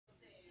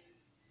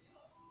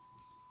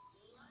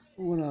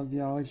What up,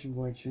 y'all? It's your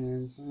boy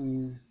Chance,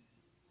 and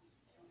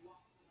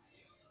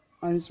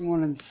I just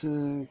wanted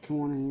to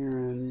come on here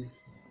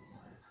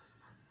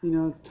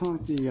and,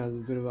 talk to you guys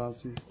a bit about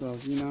some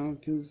stuff,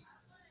 because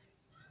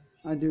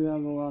I do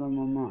have a lot on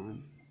my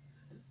mind.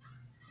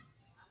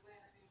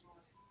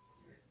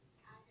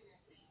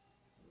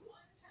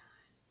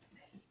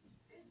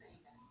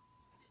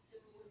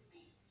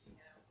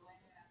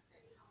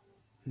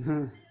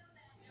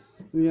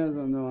 You guys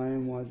don't know I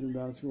am watching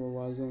Basketball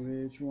Wives on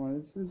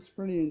VH1. It's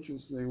pretty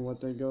interesting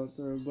what they go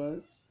through,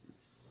 but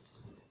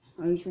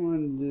I just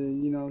wanted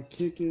to,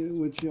 kick it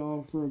with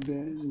y'all for a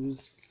bit and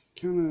just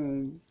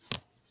kind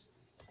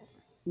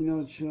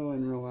of, chill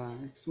and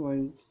relax.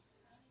 Like,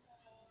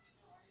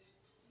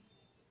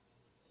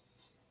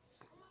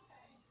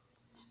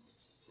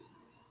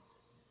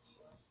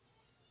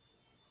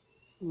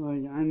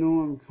 I know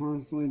I'm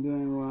constantly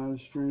doing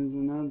live streams,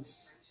 and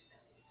that's,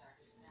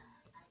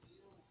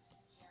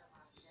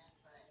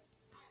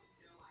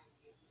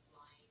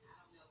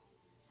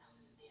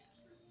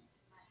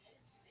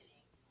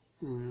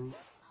 I don't know.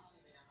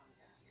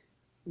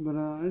 But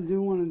I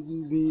do want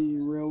to be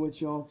real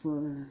with y'all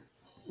for,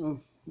 uh,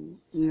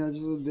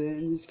 just a bit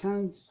and just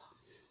kind of,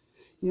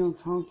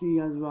 talk to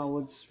you guys about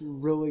what's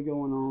really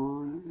going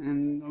on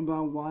and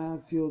about why I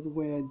feel the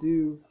way I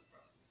do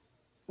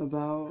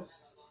about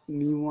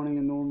me wanting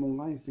a normal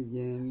life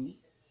again.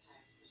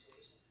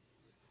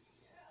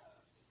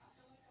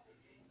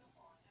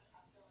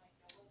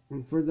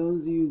 And for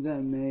those of you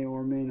that may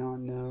or may not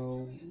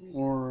know,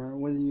 or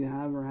whether you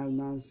have or have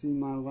not seen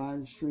my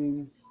live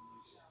stream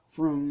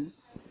from,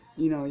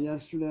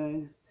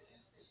 yesterday,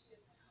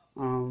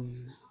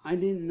 I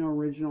didn't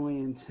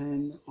originally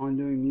intend on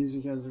doing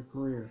music as a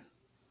career.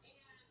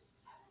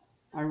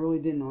 I really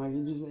didn't. Like,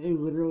 it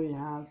literally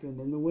happened.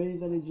 And the way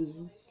that it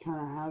just kind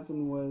of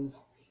happened was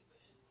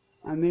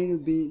I made a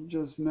beat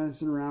just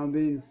messing around,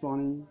 being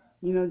funny,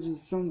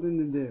 just something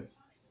to do.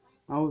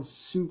 I was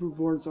super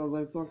bored, so I was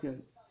like, fuck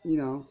it. You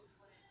know,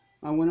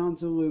 I went on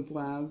to Loop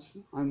Labs.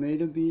 I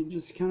made a beat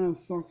just kind of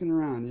fucking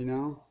around. And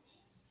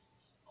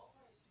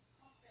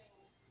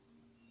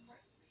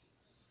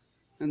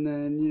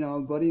then,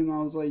 a buddy of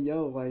mine was like,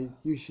 yo, like,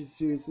 you should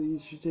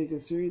take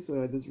it seriously.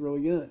 Like, it's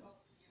really good.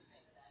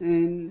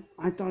 And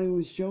I thought he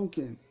was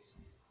joking.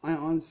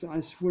 I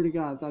swear to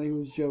God, I thought he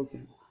was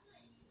joking.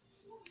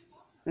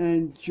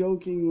 And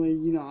jokingly,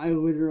 I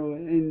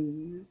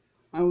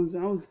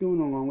was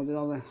going along with it.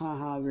 I was like,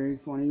 haha, very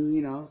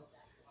funny.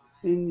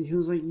 And he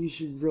was like, you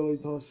should really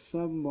post this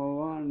up and blah blah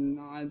blah. And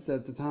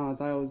at the time, I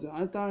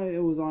thought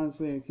it was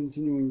honestly a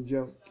continuing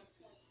joke.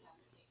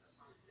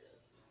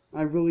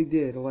 I really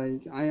did.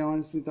 Like, I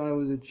honestly thought it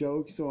was a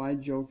joke, so I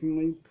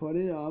jokingly put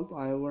it up.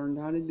 I learned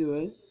how to do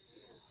it.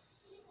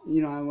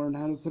 I learned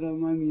how to put up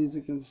my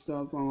music and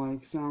stuff on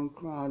like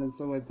SoundCloud and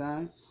stuff like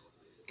that.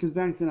 Because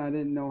back then I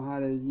didn't know how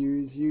to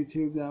use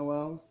YouTube that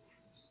well.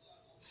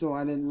 So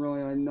I didn't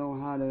really know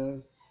how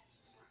to,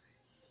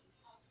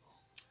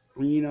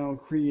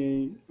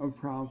 create a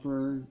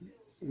proper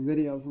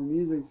video for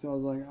music. So I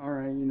was like,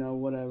 alright,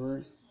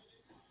 whatever.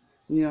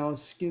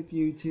 Skip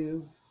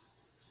YouTube.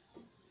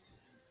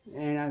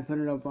 And I put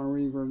it up on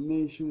Reverb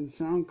Nation and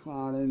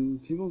SoundCloud,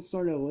 and people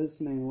started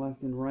listening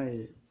left and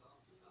right.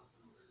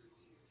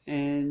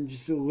 And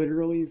just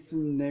literally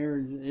from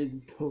there,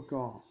 it took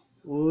off.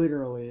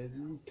 Literally, it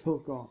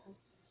took off.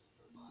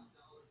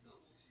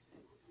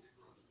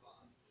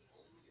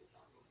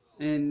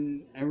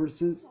 And ever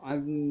since,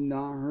 I've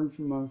not heard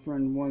from my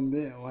friend one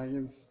bit.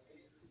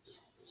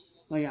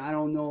 Like, I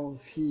don't know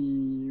if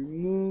he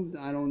moved,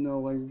 I don't know,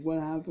 like, what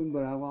happened,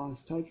 but I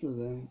lost touch with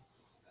him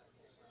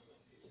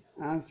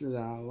after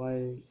that,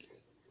 like,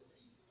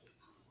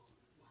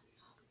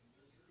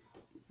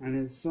 and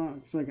it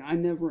sucks. Like, I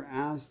never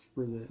asked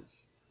for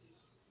this.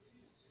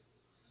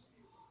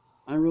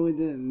 I really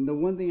didn't. The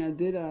one thing I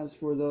did ask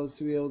for, though, is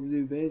to be able to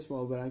do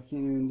baseball, but I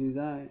can't even do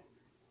that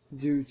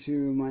due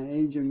to my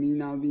age and me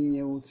not being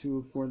able to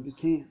afford the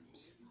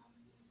camps.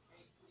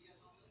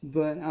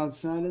 But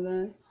outside of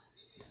that,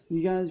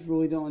 you guys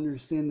really don't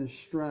understand the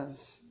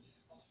stress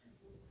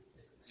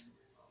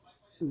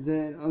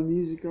that a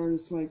music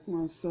artist like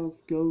myself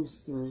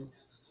goes through.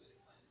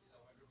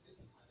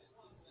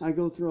 I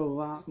go through a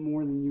lot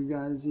more than you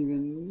guys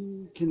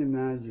even can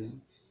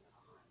imagine.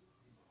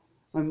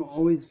 I'm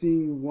always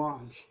being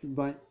watched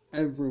by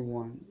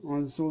everyone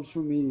on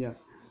social media.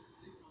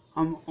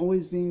 I'm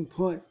always being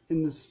put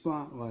in the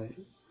spotlight.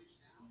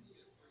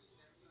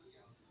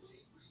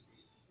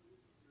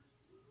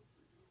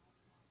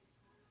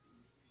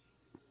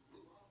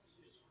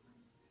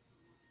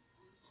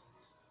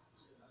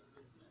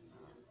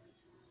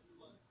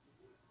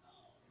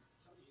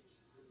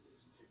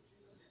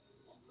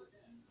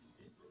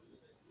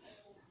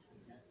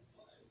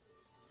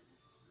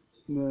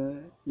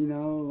 But, you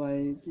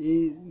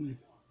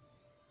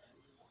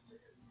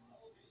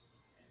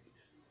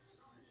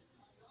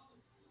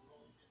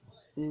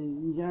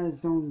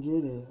guys don't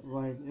get it.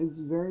 Like, it's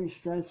very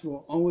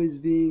stressful always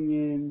being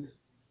in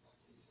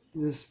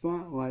the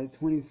spotlight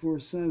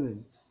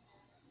 24/7.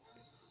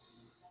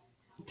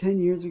 10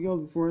 years ago,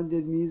 before I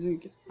did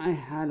music, I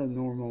had a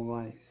normal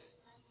life.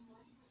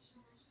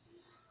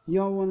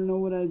 Y'all want to know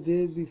what I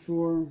did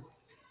before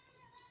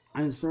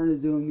I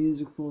started doing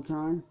music full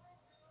time?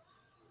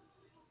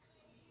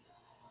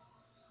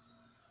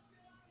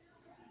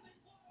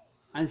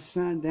 I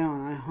sat down,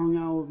 I hung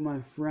out with my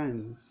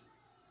friends.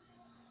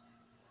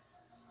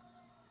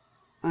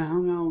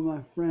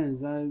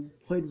 I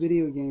played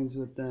video games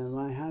with them,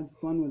 I had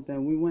fun with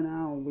them. We went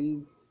out,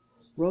 we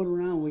rode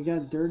around, we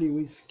got dirty,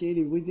 we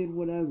skated, we did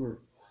whatever.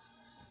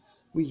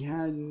 We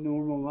had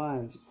normal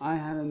lives. I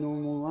had a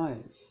normal life.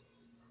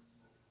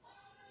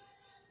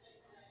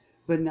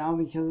 But now,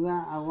 because of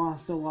that, I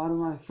lost a lot of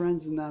my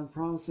friends in that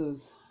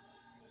process.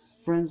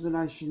 Friends that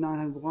I should not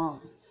have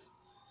lost.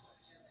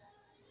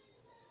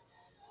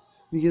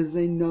 Because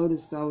they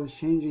noticed I was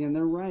changing, and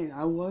they're right,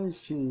 I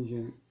was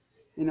changing.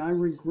 And I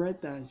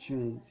regret that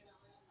change.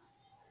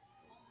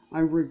 I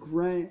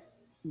regret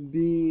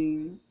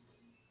being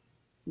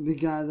the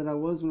guy that I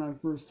was when I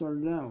first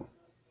started out.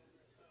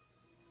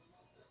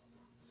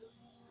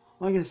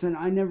 Like I said,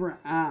 I never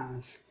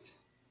asked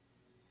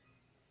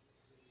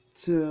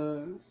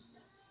to,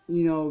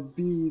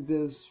 be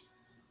this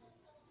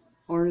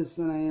artist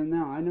that I am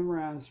now. I never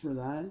asked for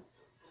that.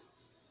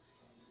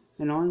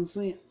 And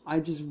honestly, I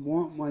just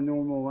want my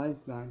normal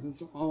life back.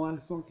 That's all I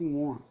fucking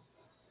want.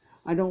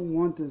 I don't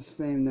want this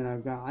fame that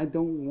I've got. I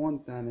don't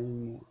want that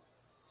anymore.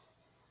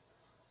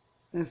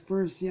 At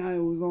first, yeah, it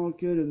was all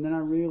good, and then I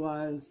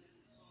realized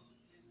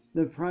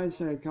the price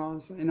that it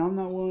costs, and I'm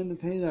not willing to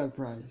pay that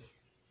price.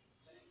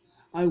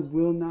 I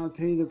will not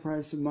pay the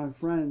price of my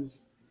friends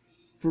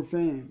for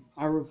fame.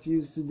 I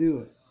refuse to do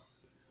it.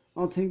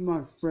 I'll take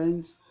my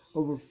friends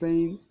over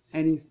fame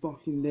any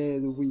fucking day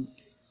of the week.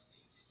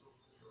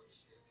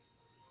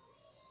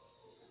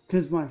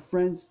 Because my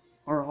friends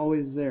are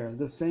always there.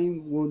 The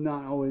fame will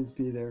not always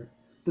be there.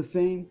 The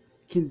fame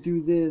can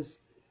do this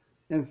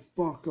and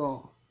fuck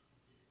off.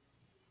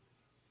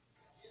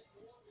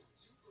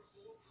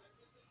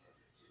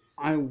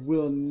 I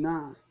will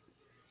not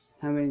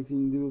have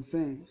anything to do with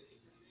fame.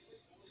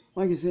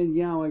 Like I said,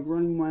 yeah, like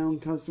running my own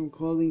custom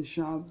clothing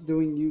shop,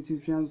 doing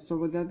YouTube channels, stuff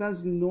like that,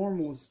 that's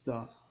normal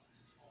stuff.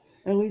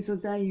 At least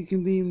with that, you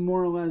can be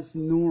more or less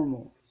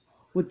normal.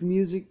 With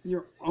music,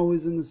 you're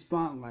always in the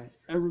spotlight.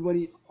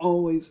 Everybody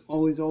always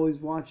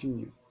watching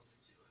you.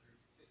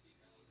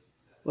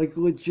 Like,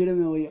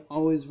 legitimately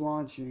always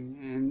watching.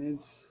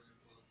 And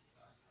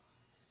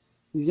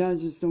you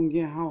guys just don't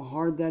get how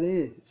hard that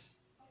is.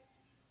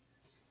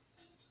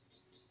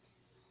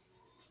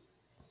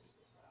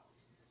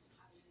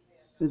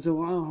 It's a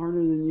lot harder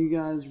than you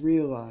guys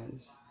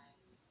realize.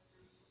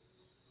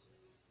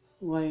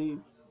 Like,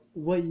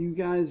 what you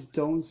guys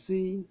don't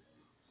see.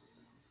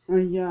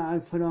 Yeah, I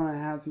put on a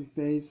happy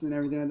face and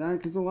everything like that,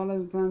 because a lot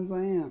of the times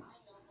I am.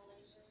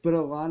 But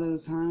a lot of the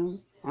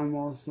times, I'm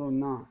also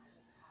not.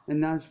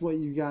 And that's what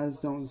you guys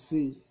don't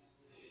see.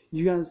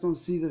 You guys don't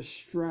see the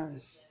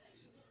stress,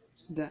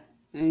 the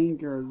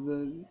anger,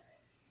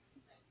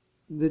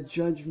 the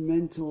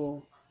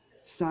judgmental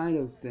side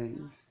of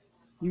things.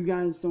 You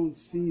guys don't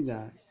see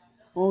that.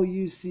 All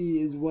you see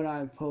is what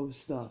I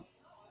post up.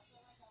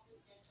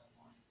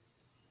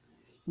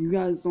 You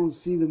guys don't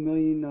see the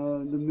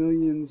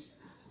millions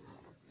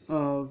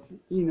of,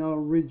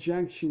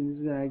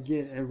 rejections that I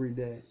get every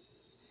day.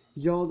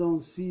 Y'all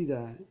don't see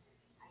that.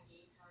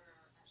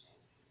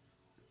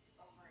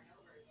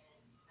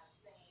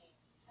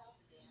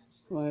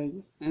 Like,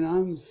 and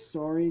I'm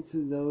sorry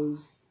to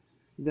those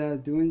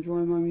that do enjoy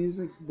my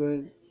music,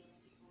 but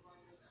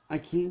I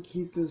can't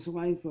keep this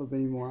life up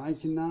anymore. I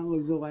cannot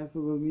live the life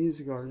of a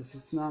music artist.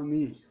 It's not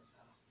me.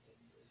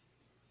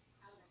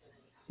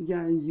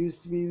 Yeah, it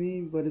used to be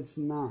me, but it's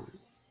not.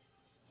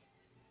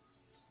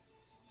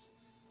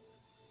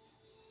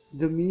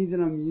 The me that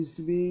I'm used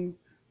to being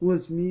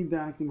was me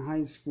back in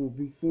high school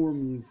before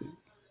music.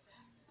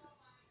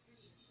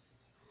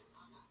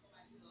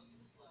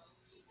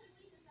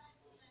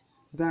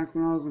 Back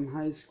when I was in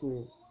high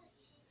school,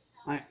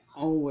 I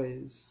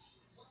always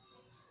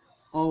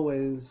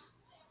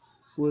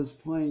was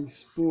playing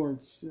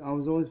sports. I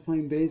was always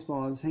playing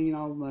baseball. I was hanging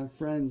out with my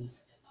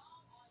friends.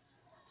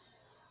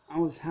 I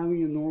was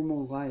having a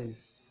normal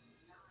life.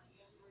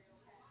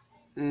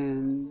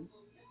 And,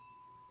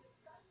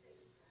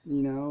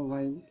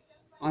 like,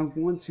 I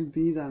want to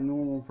be that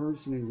normal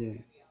person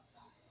again.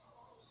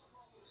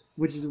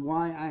 Which is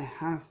why I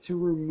have to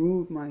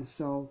remove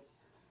myself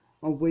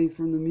away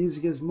from the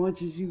music, as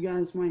much as you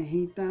guys might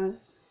hate that.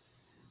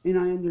 And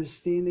I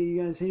understand that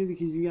you guys hate it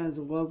because you guys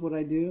love what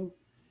I do.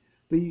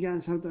 But you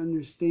guys have to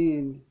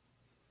understand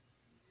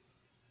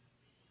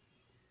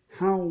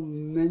how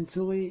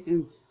mentally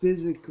and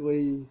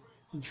physically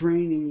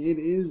draining it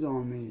is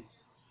on me.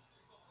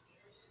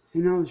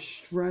 And how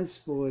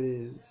stressful it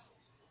is.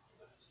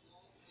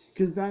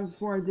 Because back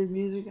before I did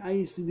music, I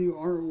used to do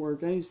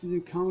artwork. I used to do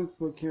comic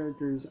book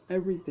characters.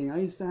 Everything.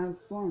 I used to have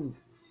fun.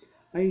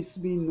 I used to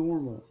be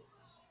normal.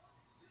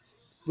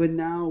 But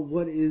now,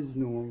 what is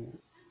normal?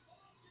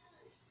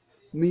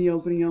 Me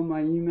opening up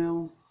my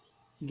email,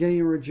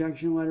 getting a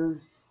rejection letter,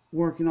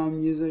 working on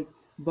music,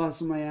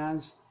 busting my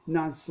ass,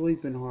 not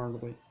sleeping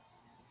hardly.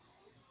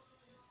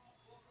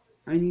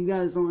 And you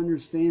guys don't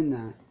understand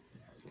that.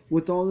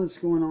 With all this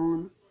going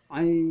on,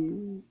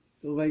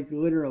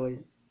 literally,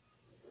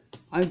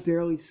 I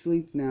barely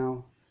sleep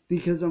now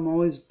because I'm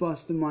always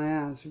busting my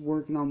ass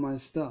working on my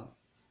stuff.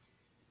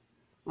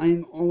 I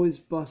am always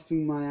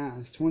busting my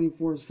ass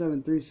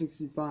 24/7,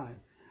 365.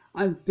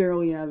 I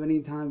barely have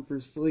any time for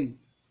sleep.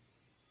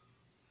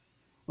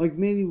 Like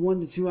maybe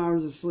 1 to 2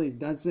 hours of sleep.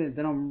 That's it.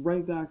 Then I'm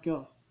right back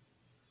up.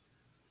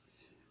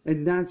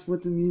 And that's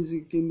what the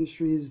music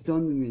industry has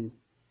done to me.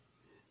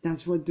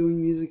 That's what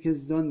doing music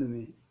has done to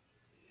me.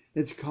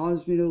 It's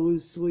caused me to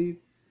lose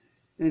sleep,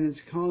 and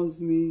it's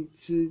caused me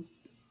to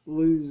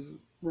lose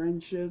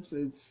friendships.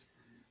 It's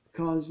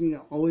caused me to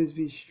always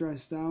be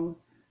stressed out,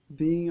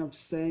 being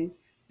upset,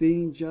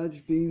 being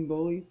judged, being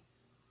bullied.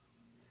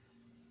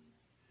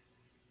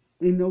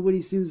 And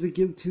nobody seems to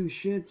give two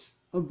shits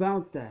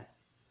about that.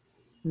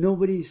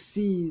 Nobody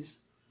sees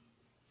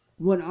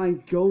what I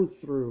go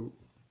through.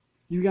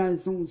 You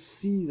guys don't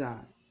see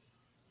that.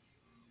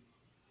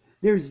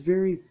 There's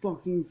very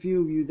fucking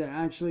few of you that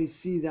actually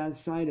see that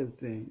side of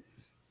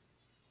things.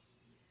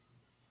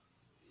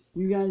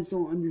 You guys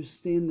don't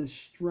understand the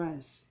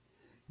stress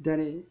that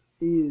it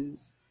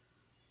is.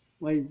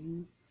 Like,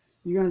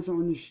 you guys don't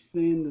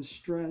understand the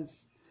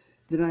stress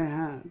that I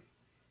have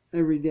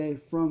every day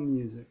from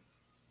music.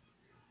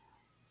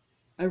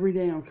 Every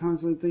day I'm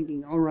constantly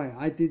thinking, alright,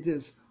 I did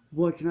this.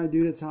 What can I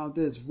do to top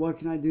this? What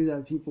can I do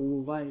that people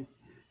will like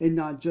and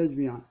not judge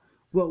me on?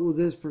 What will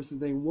this person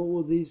think? What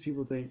will these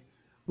people think?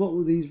 What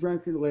will these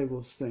record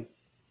labels think?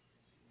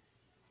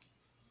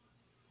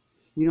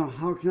 You know,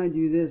 how can I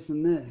do this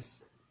and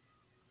this?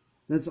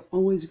 That's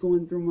always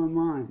going through my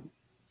mind.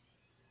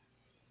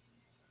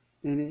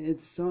 And it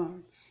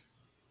sucks.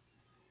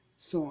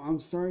 So I'm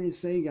sorry to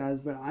say, guys,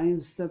 but I am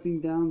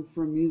stepping down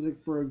from music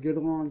for a good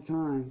long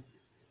time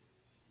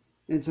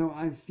until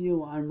I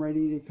feel I'm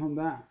ready to come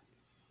back.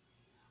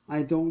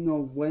 I don't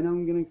know when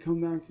I'm going to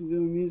come back to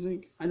doing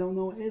music. I don't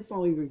know if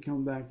I'll even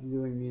come back to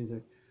doing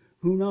music.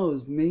 Who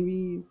knows?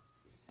 Maybe,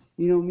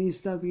 me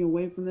stepping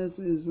away from this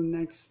is the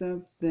next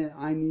step that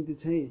I need to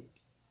take.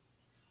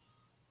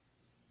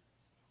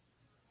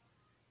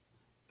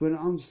 But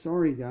I'm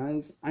sorry,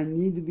 guys. I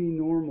need to be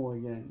normal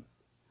again.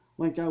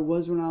 Like I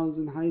was when I was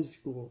in high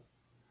school.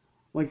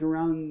 Like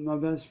around my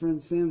best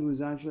friend Sam,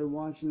 who's actually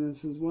watching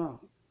this as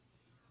well.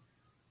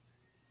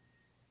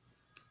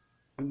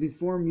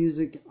 Before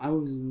music, I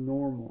was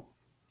normal.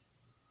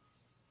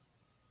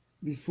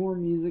 Before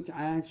music,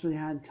 I actually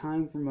had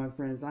time for my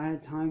friends. I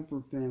had time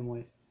for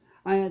family.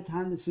 I had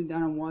time to sit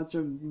down and watch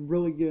a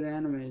really good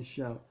anime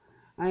show.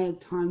 I had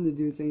time to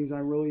do things I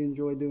really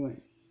enjoy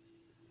doing.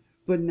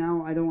 But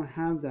now I don't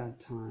have that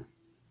time.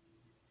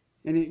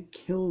 And it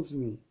kills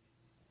me.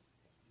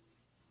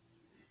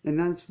 And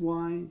that's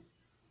why,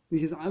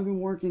 because I've been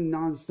working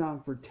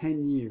nonstop for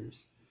 10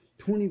 years.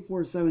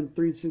 24/7,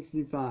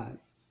 365.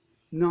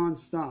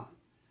 Nonstop.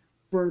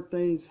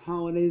 Birthdays,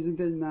 holidays, it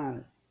didn't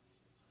matter.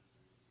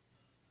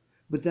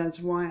 But that's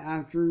why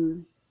after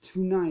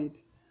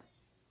tonight,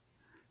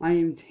 I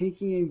am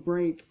taking a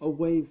break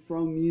away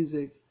from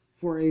music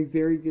for a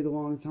very good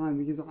long time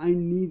because I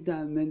need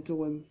that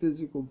mental and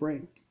physical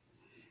break.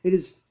 It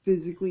is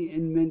physically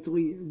and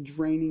mentally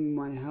draining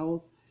my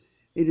health.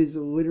 It is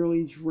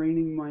literally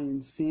draining my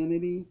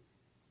insanity.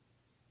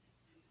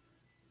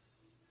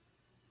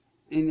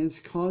 And it's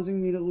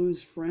causing me to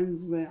lose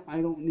friends that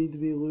I don't need to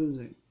be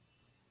losing.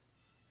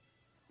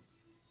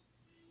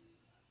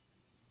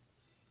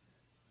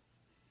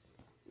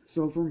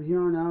 So from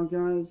here on out,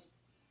 guys,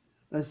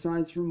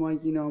 aside from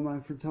my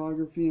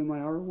photography and my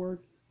artwork,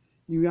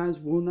 you guys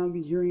will not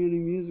be hearing any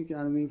music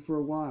out of me for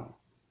a while.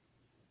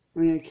 I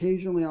mean,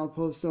 occasionally I'll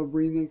post up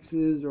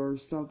remixes or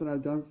stuff that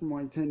I've done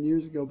from 10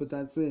 years ago, but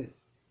that's it.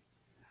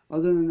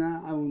 Other than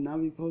that, I will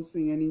not be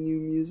posting any new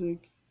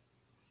music.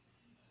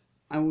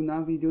 I will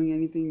not be doing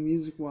anything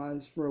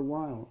music-wise for a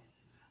while.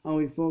 I'll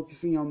be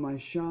focusing on my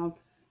shop.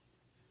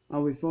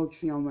 I'll be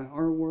focusing on my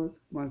artwork,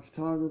 my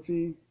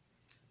photography,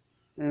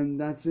 and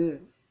that's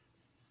it.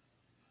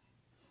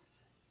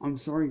 I'm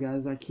sorry,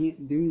 guys, I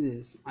can't do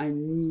this. I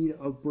need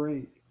a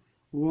break.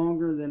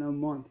 Longer than a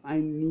month.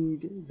 I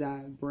need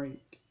that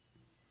break.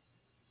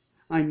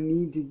 I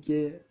need to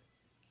get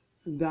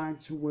back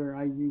to where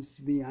I used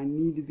to be. I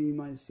need to be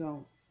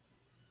myself.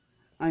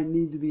 I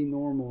need to be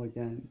normal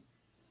again.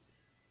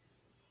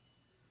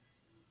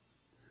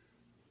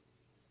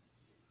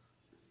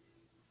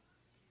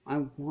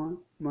 I want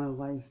my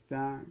life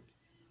back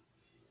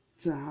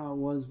to how it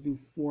was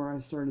before I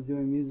started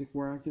doing music,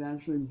 where I could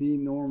actually be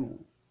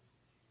normal.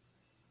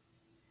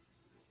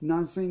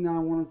 Not saying that I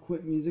want to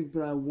quit music,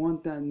 but I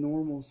want that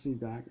normalcy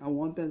back. I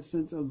want that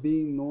sense of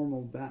being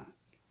normal back.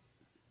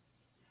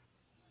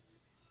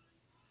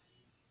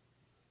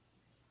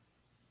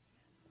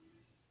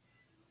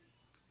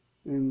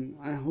 And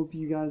I hope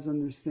you guys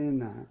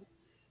understand that.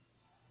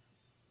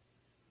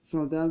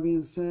 So with that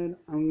being said,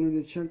 I'm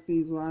going to check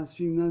these last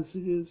few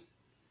messages.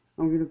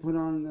 I'm going to put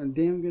on a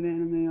damn good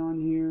anime on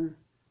here.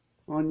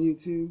 on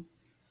YouTube.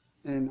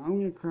 And I'm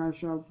going to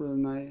crash out for the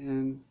night,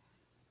 and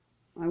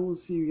I will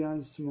see you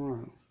guys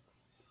tomorrow.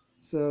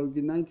 So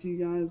good night to you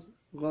guys.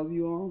 Love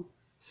you all.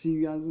 See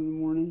you guys in the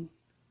morning.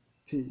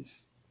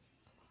 Peace.